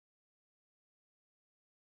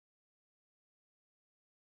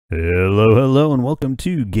Hello, hello, and welcome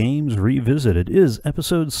to Games Revisited. It is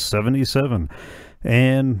episode 77,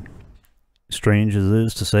 and strange as it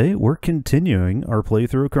is to say, we're continuing our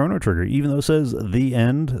playthrough of Chrono Trigger, even though it says the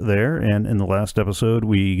end there, and in the last episode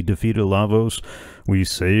we defeated Lavos, we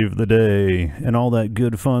saved the day, and all that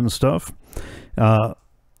good fun stuff. I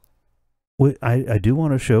do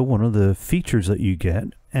want to show one of the features that you get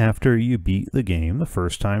after you beat the game the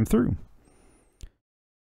first time through.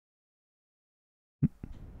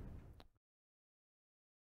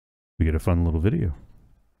 We get a fun little video.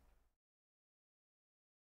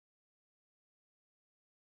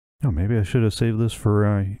 Oh, maybe I should have saved this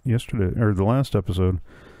for yesterday, or the last episode.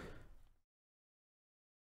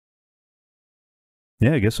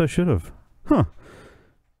 Yeah, I guess I should have. Huh.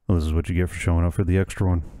 Well, this is what you get for showing up for the extra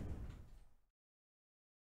one.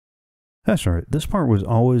 That's right. This part was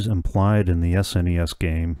always implied in the SNES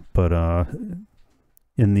game, but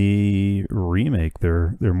in the remake,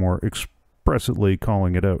 they're more expressly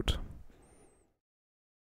calling it out.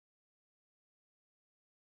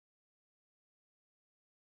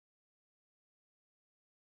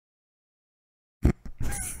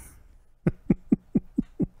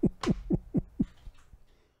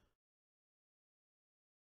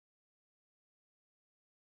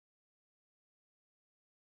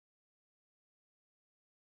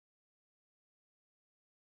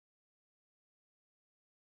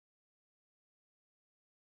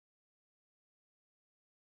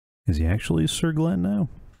 Is he actually Sir Glenn now?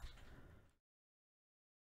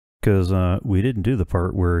 Because we didn't do the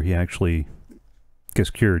part where he actually gets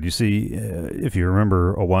cured. You see, if you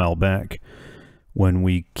remember a while back, when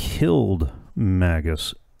we killed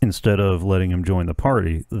Magus, instead of letting him join the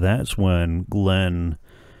party, that's when Glenn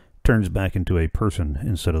turns back into a person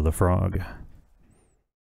instead of the frog.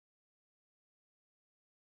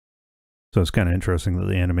 So it's kind of interesting that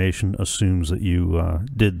the animation assumes that you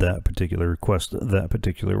did that particular quest that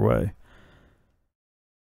particular way.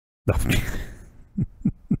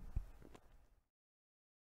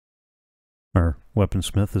 Our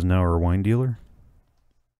weaponsmith is now our wine dealer.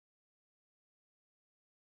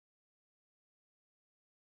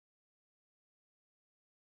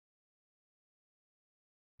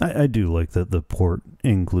 I do like that the port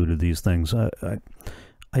included these things.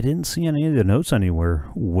 I didn't see any of the notes anywhere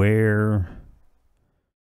where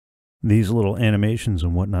these little animations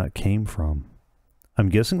and whatnot came from. I'm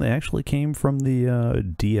guessing they actually came from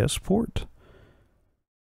the DS port.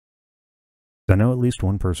 I know at least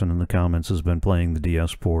one person in the comments has been playing the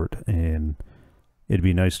DS port, and it'd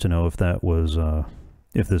be nice to know if that was,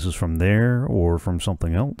 if this is from there or from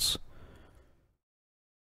something else.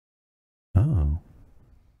 Oh.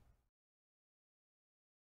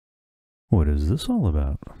 What is this all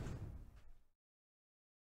about?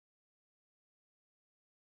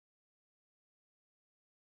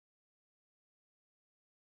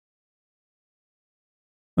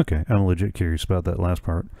 Okay, I'm legit curious about that last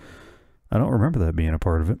part. I don't remember that being a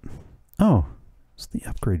part of it. Oh, it's the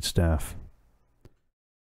upgrade staff.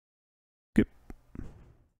 Good.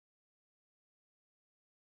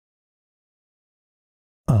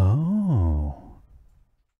 Oh.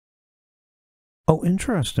 Oh,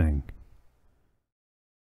 interesting.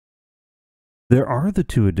 There are the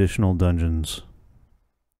 2 additional dungeons.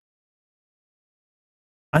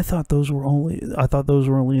 I thought those were only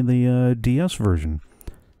in the DS version.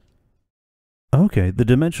 Okay, the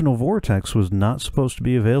Dimensional Vortex was not supposed to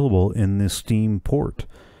be available in the Steam port,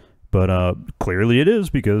 but clearly it is,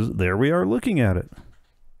 because there we are looking at it.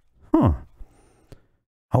 Huh.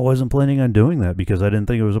 I wasn't planning on doing that because I didn't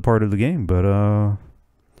think it was a part of the game, but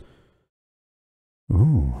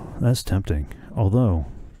ooh, that's tempting. Although,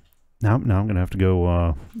 now I'm going to have to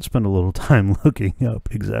go spend a little time looking up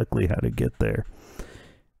exactly how to get there.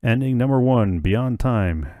 Ending number 1, Beyond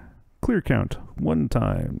Time. Clear count, 1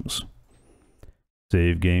 times.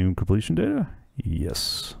 Save game completion data?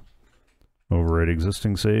 Yes. Overwrite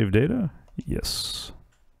existing save data? Yes.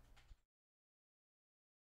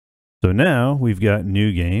 So now we've got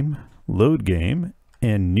new game, load game,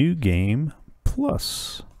 and new game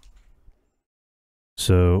plus.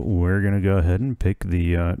 So we're going to go ahead and pick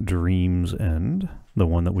the Dreams End, the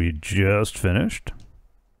one that we just finished.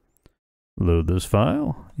 Load this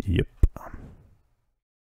file. Yep.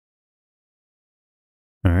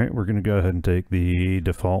 Alright, we're going to go ahead and take the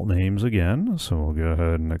default names again, so we'll go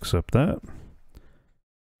ahead and accept that.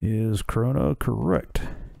 Is Chrono correct?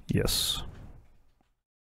 Yes.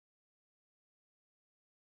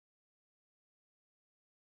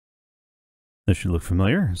 This should look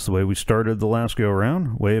familiar. It's the way we started the last go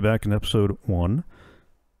around, way back in episode 1.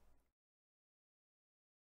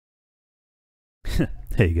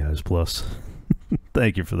 Hey guys, plus.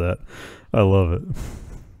 Thank you for that. I love it.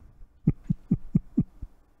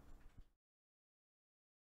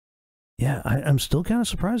 Yeah, I'm still kind of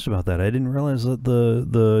surprised about that. I didn't realize that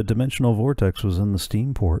the dimensional vortex was in the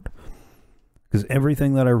Steam port. Because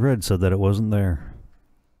everything that I read said that it wasn't there.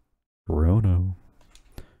 Chrono.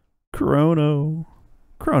 Chrono.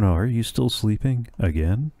 Chrono, are you still sleeping?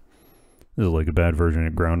 Again? This is like a bad version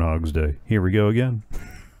of Groundhog's Day. Here we go again.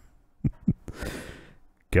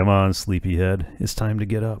 Come on, sleepyhead. It's time to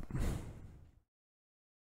get up.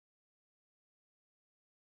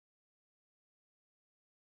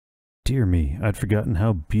 Dear me, I'd forgotten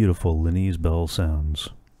how beautiful Linny's bell sounds.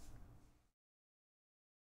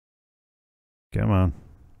 Come on.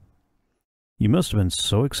 You must have been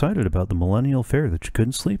so excited about the Millennial Fair that you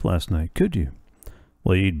couldn't sleep last night, could you?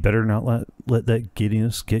 Well, you'd better not let that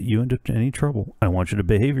giddiness get you into any trouble. I want you to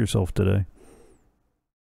behave yourself today.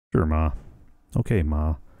 Sure, Ma. Okay,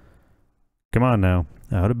 Ma. Come on now.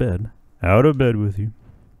 Out of bed. Out of bed with you.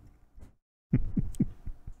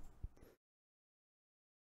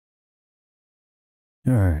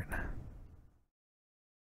 Alright.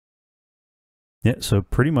 Yeah, so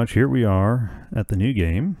pretty much here we are at the new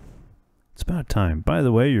game. It's about time. By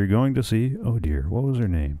the way, you're going to see... Oh dear, what was her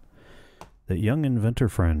name? That young inventor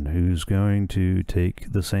friend who's going to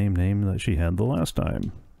take the same name that she had the last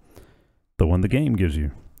time. The one the game gives you.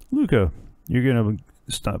 Luca, you're going to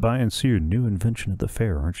stop by and see your new invention at the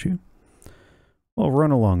fair, aren't you? Well, run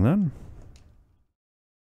along then.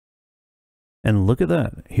 And look at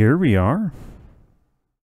that. Here we are.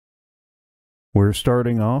 We're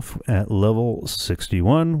starting off at level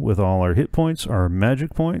 61 with all our hit points, our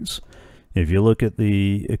magic points. If you look at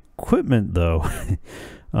the equipment, though,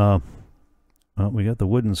 well, we got the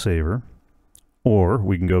wooden saber. Or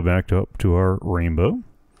we can go back up to our rainbow,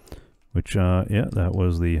 which, yeah, that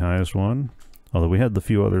was the highest one. Although we had the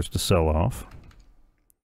few others to sell off.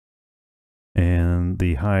 And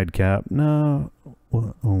the hide cap, no,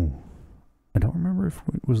 well, oh, I don't remember if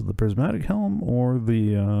it was the prismatic helm or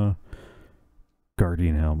the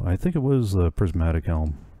guardian helm. I think it was the prismatic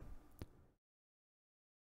helm.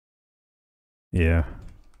 Yeah,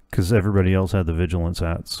 because everybody else had the vigilance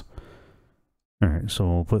hats. Alright, so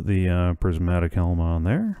we'll put the prismatic helm on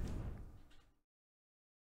there.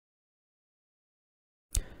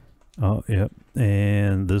 Oh, yep.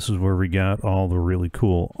 And this is where we got all the really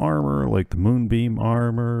cool armor, like the moonbeam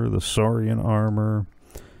armor, the saurian armor,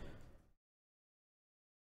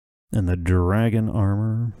 and the dragon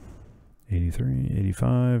armor. 83,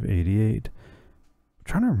 85, 88. I'm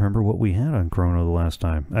trying to remember what we had on Chrono the last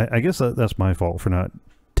time. I guess that's my fault for not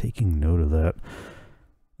taking note of that.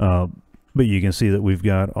 But you can see that we've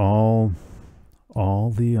got all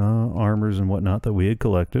the armors and whatnot that we had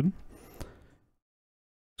collected.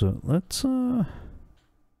 So let's oh,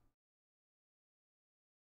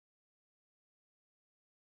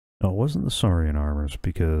 it wasn't the saurian armors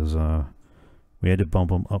because we had to bump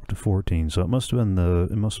them up to 14, so it must have been the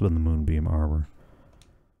moonbeam armor.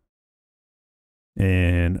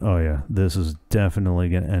 And oh yeah, this is definitely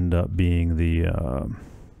going to end up being the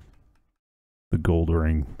gold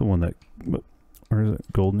ring, the one that, or is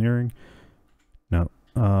it golden earring? No,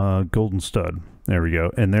 golden stud. There we go.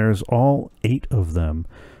 And there's all 8 of them,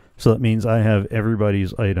 so that means I have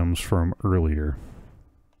everybody's items from earlier.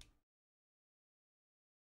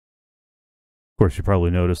 Of course, you probably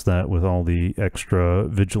noticed that with all the extra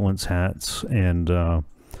vigilance hats and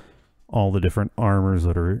all the different armors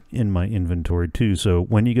that are in my inventory too. So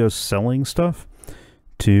when you go selling stuff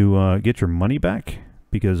to get your money back,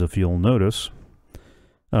 because if you'll notice,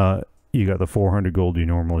 you got the 400 gold you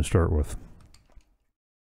normally start with.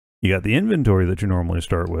 You got the inventory that you normally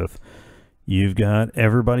start with. You've got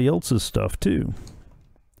everybody else's stuff too.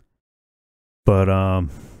 But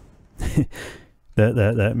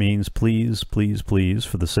that means please, please, please,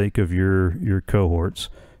 for the sake of your cohorts,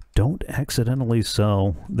 don't accidentally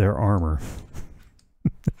sell their armor.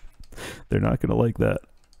 They're not going to like that.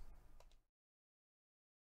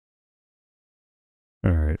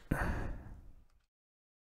 All right.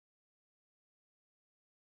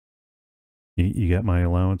 You got my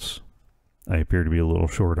allowance? I appear to be a little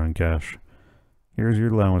short on cash. Here's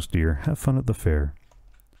your allowance, dear. Have fun at the fair.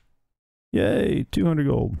 Yay, 200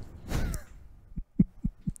 gold.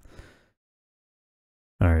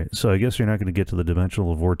 Alright, so I guess you're not going to get to the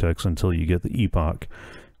dimensional vortex until you get the epoch,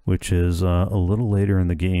 which is a little later in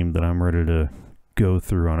the game that I'm ready to go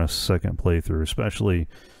through on a second playthrough, especially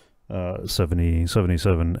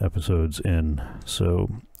 77 episodes in.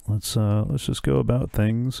 So let's just go about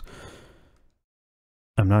things.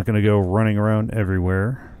 I'm not going to go running around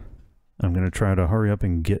everywhere. I'm going to try to hurry up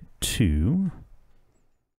and get to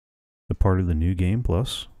A part of the new game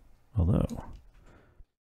plus. Hello.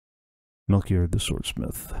 Melchior the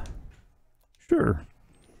Swordsmith. Sure.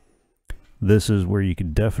 This is where you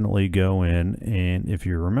can definitely go in, and if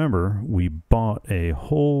you remember, we bought a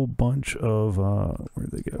whole bunch of,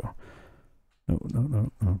 where'd they go?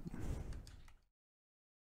 No.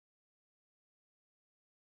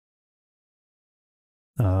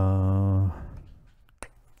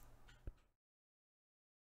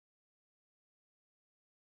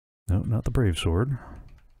 No, not the Brave Sword.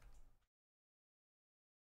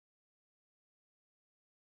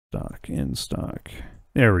 In stock.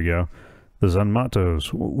 There we go. The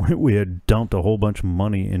Zanmatos. We had dumped a whole bunch of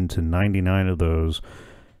money into 99 of those,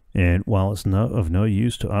 and while it's of no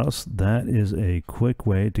use to us, that is a quick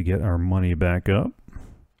way to get our money back up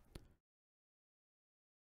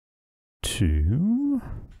to...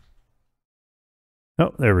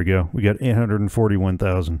 Oh, there we go. We got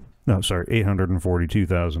 841,000. No, sorry,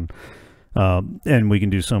 842,000. And we can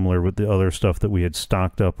do similar with the other stuff that we had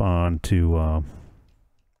stocked up on to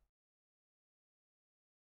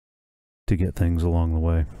get things along the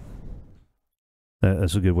way.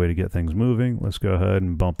 That's a good way to get things moving. Let's go ahead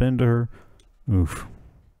and bump into her. Oof.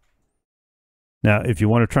 Now, if you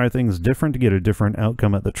want to try things different to get a different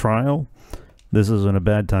outcome at the trial, this isn't a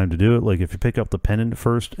bad time to do it. Like if you pick up the pendant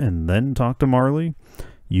first and then talk to Marley,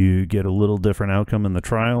 you get a little different outcome in the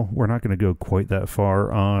trial. We're not going to go quite that far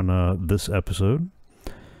on this episode.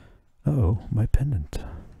 Uh-oh, my pendant.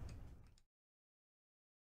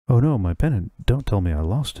 Oh no, my pendant. Don't tell me I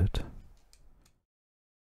lost it.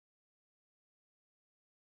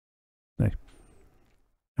 Hey.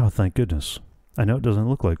 Oh, thank goodness. I know it doesn't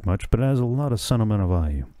look like much, but it has a lot of sentimental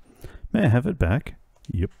value. May I have it back?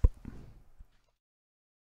 Yep.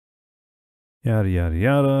 Yada yada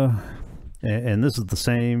yada. And this is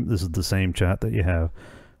the same chat that you have.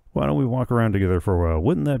 Why don't we walk around together for a while?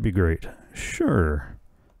 Wouldn't that be great? Sure.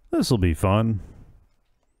 This'll be fun.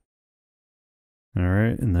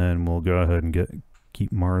 Alright, and then we'll go ahead and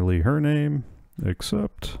keep Marley her name.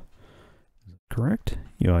 Accept. Is it correct?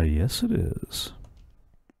 Yeah, yes it is.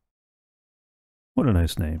 What a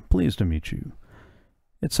nice name. Pleased to meet you.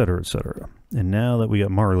 Etc., etc. And now that we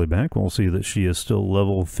got Marley back, we'll see that she is still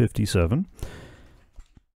level 57.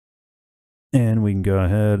 And we can go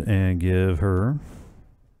ahead and give her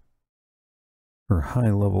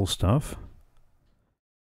high level stuff.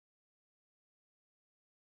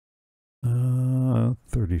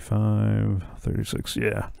 35, 36,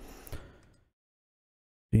 yeah.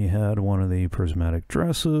 She had one of the prismatic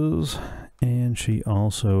dresses, and she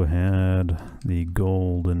also had the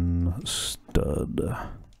golden stud.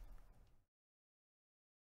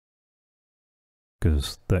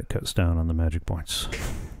 Because that cuts down on the magic points.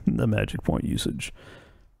 The magic point usage.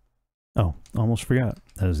 Oh, almost forgot.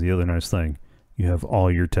 That is the other nice thing. You have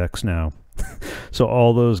all your techs now. So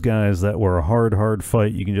all those guys that were a hard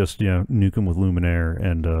fight, you can just, nuke them with Luminaire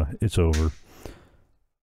and it's over.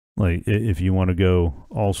 Like, if you want to go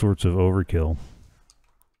all sorts of overkill.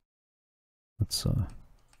 Let's, come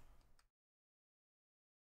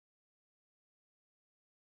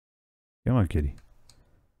on, kitty.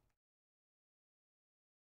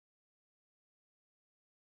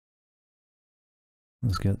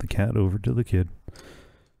 Let's get the cat over to the kid.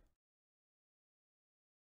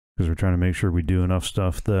 Because we're trying to make sure we do enough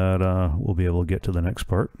stuff that we'll be able to get to the next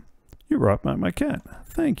part. You brought my cat.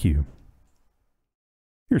 Thank you.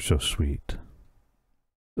 You're so sweet.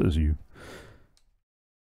 Says you.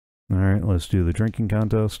 Alright, let's do the drinking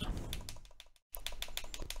contest.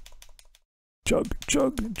 Chug,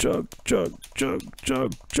 chug, chug, chug, chug,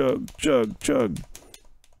 chug, chug, chug, chug.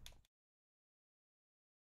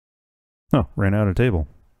 Oh, ran out of table.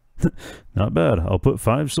 Not bad. I'll put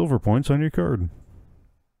 5 silver points on your card.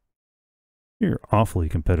 You're awfully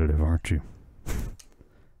competitive, aren't you?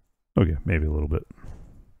 Okay, maybe a little bit.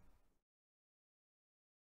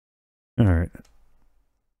 Alright.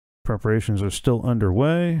 Preparations are still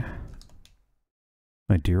underway.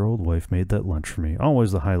 My dear old wife made that lunch for me.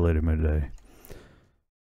 Always the highlight of my day.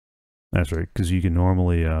 That's right, because you can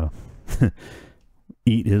normally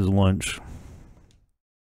eat his lunch.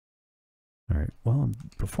 Alright, well,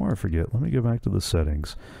 before I forget, let me go back to the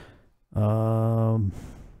settings.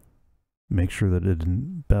 Make sure that it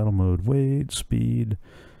in battle mode, weight, speed.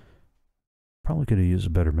 Probably could have used a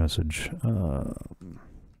better message. Oh.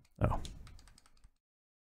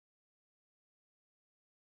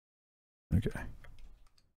 Okay.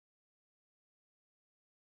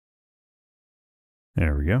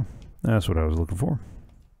 There we go. That's what I was looking for.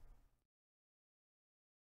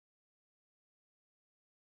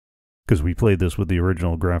 Because we played this with the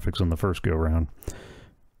original graphics on the first go-round.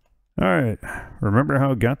 Alright, remember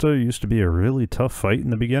how Gato used to be a really tough fight in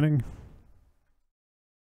the beginning?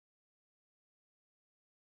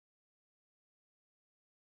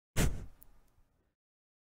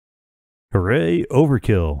 Hooray,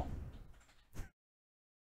 overkill.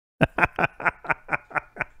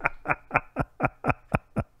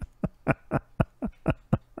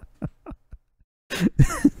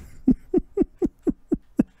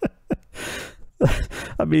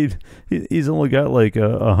 I mean, he's only got like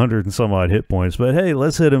 100 and some odd hit points, but hey,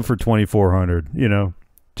 let's hit him for 2,400, you know,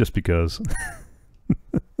 just because.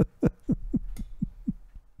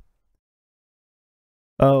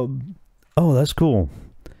 Oh, that's cool.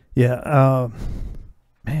 Yeah,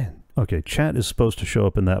 man. Okay, chat is supposed to show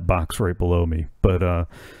up in that box right below me, but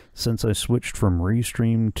since I switched from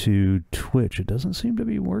Restream to Twitch, it doesn't seem to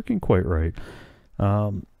be working quite right.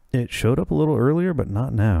 It showed up a little earlier, but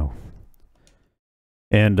not now.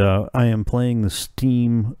 And I am playing the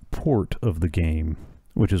Steam port of the game,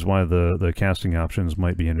 which is why the casting options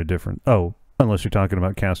might be in a different... Oh, unless you're talking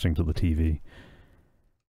about casting to the TV.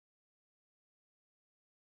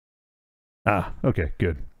 Ah, okay,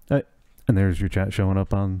 good. And there's your chat showing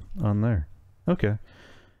up on there. Okay.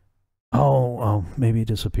 Oh, maybe it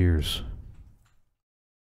disappears.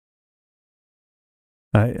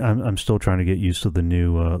 I'm still trying to get used to the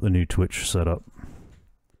new Twitch setup.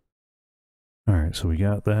 All right, so we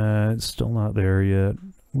got that. Still not there yet.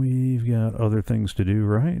 We've got other things to do,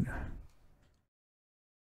 right?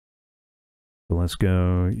 So let's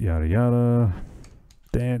go yada yada.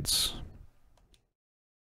 Dance.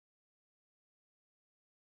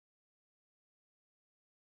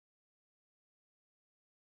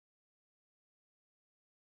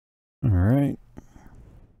 All right.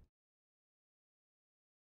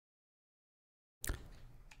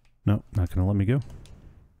 No, not going to let me go.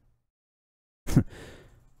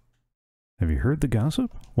 Have you heard the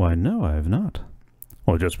gossip? Why, no, I have not.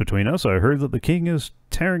 Well, just between us, I heard that the king is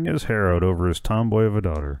tearing his hair out over his tomboy of a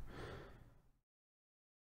daughter.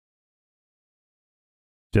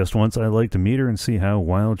 Just once I'd like to meet her and see how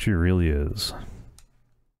wild she really is.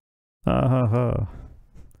 Ha ha ha.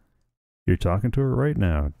 You're talking to her right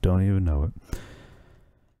now. Don't even know it.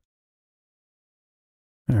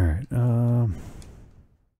 Alright,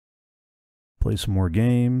 play some more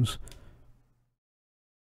games.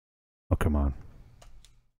 Oh, come on.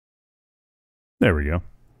 There we go.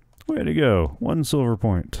 Way to go. 1 silver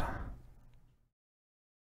point.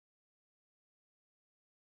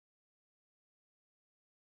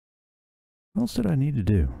 What else did I need to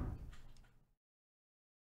do?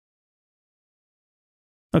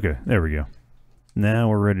 Okay, there we go. Now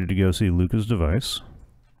we're ready to go see Luca's device.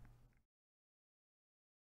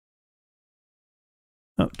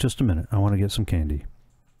 Oh, just a minute. I want to get some candy.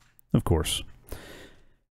 Of course.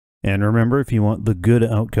 And remember, if you want the good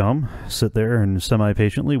outcome, sit there and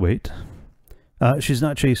semi-patiently wait. She's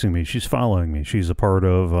not chasing me. She's following me. She's a part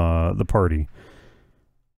of the party.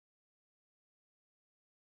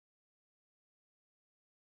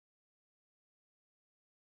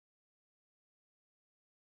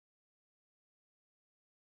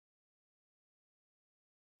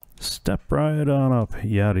 Step right on up.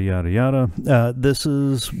 Yada, yada, yada. This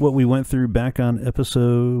is what we went through back on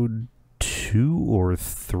episode 2 or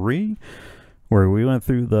 3, where we went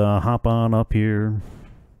through the hop on up here.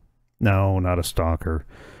 No, not a stalker.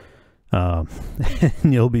 And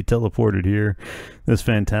you'll be teleported here. This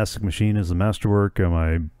fantastic machine is the masterwork of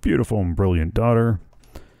my beautiful and brilliant daughter.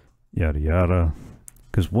 Yada yada.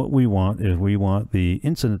 Because what we want is we want the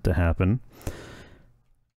incident to happen.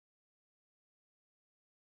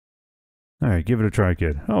 Alright, give it a try,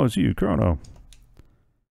 kid. Oh, it's you, Chrono.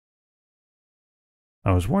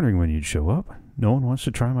 I was wondering when you'd show up. No one wants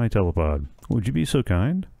to try my telepod. Would you be so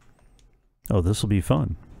kind? Oh, this'll be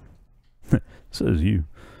fun. Says you.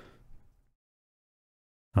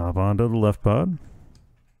 Hop onto the left pod.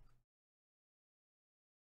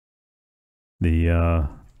 The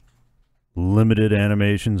limited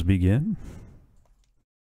animations begin.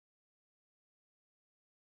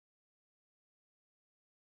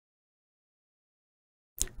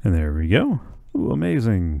 And there we go. Ooh,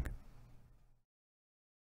 amazing.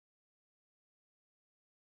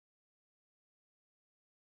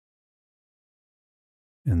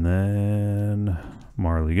 And then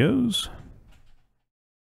Marley goes.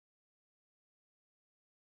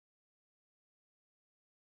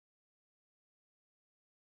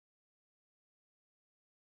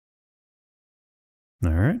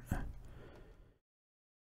 All right.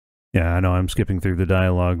 Yeah, I know I'm skipping through the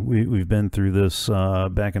dialogue. We've been through this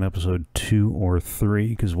back in episode 2 or 3,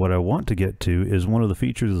 because what I want to get to is one of the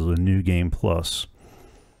features of the New Game Plus.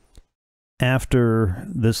 after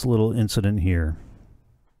this little incident here,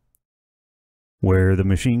 where the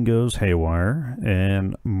machine goes haywire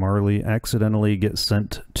and Marley accidentally gets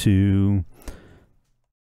sent to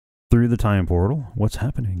through the time portal. What's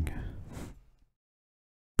happening?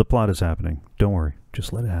 The plot is happening. Don't worry.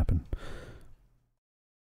 Just let it happen.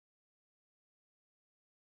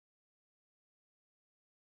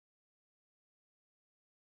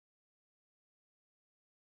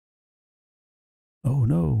 Oh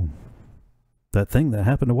no. That thing that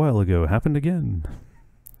happened a while ago happened again.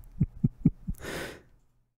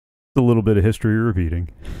 A little bit of history repeating.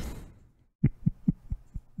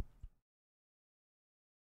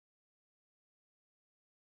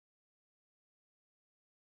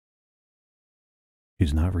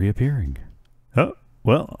 He's not reappearing. Oh,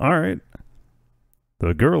 well, alright.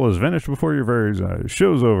 The girl has vanished before your very eyes.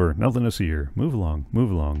 Show's over. Nothing to see here. Move along. Move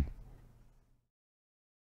along.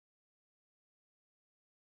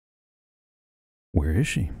 Where is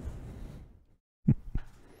she?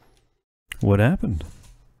 What happened?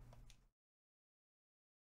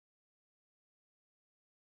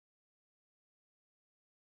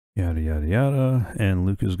 Yada, yada, yada. And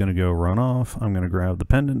Luke is going to go run off. I'm going to grab the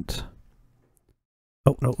pendant.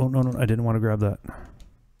 Oh, no, oh, no, no, I didn't want to grab that.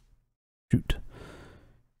 Shoot.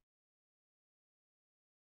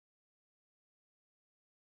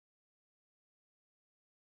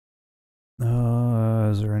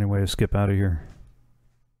 Is there any way to skip out of here?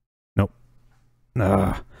 Nope.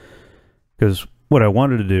 Because what I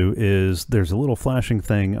wanted to do is there's a little flashing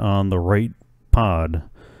thing on the right pod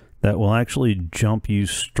that will actually jump you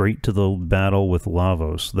straight to the battle with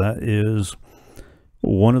Lavos. That is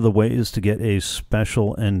one of the ways to get a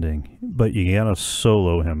special ending, but you gotta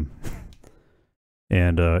solo him.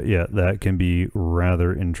 And yeah, that can be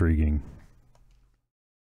rather intriguing.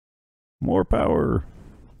 More power.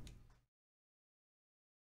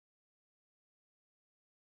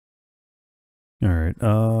 Alright,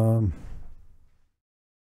 oh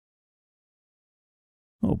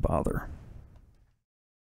bother.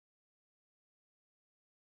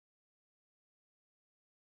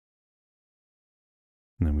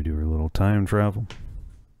 And then we do our little time travel.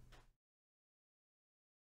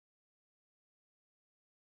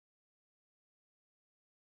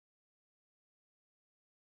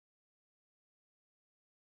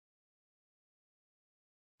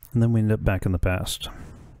 And then we end up back in the past.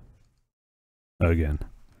 Again.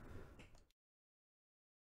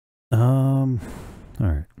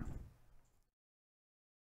 Alright.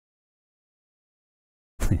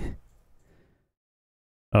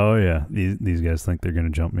 Oh yeah, these guys think they're gonna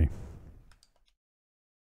jump me.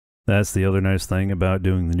 That's the other nice thing about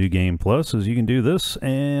doing the New Game Plus, is you can do this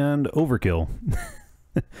and overkill.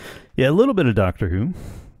 Yeah, a little bit of Doctor Who.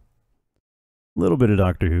 A little bit of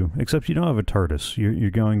Doctor Who, except you don't have a TARDIS. You're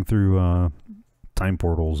going through time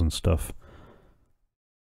portals and stuff.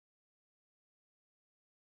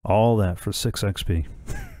 All that for 6 XP.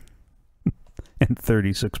 And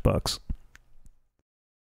 36 bucks.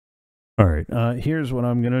 Alright, here's what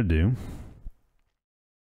I'm gonna do.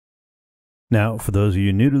 Now, for those of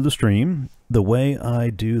you new to the stream, the way I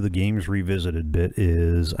do the Games Revisited bit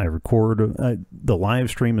is I record, the live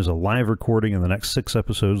stream is a live recording of the next 6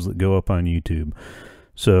 episodes that go up on YouTube.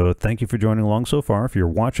 So thank you for joining along so far. If you're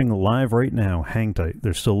watching live right now, hang tight.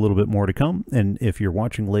 There's still a little bit more to come. And if you're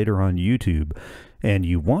watching later on YouTube and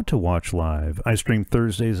you want to watch live, I stream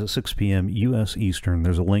Thursdays at 6 p.m. U.S. Eastern.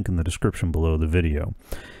 There's a link in the description below the video.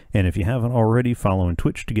 And if you haven't already, follow on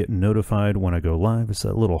Twitch to get notified when I go live. It's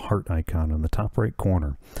that little heart icon in the top right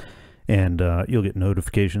corner. And you'll get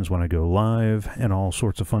notifications when I go live and all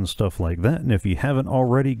sorts of fun stuff like that. And if you haven't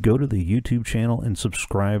already, go to the YouTube channel and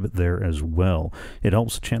subscribe there as well. It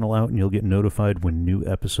helps the channel out and you'll get notified when new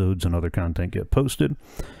episodes and other content get posted.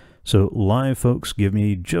 So live folks, give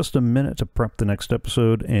me just a minute to prep the next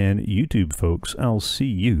episode. And YouTube folks, I'll see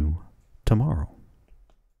you tomorrow.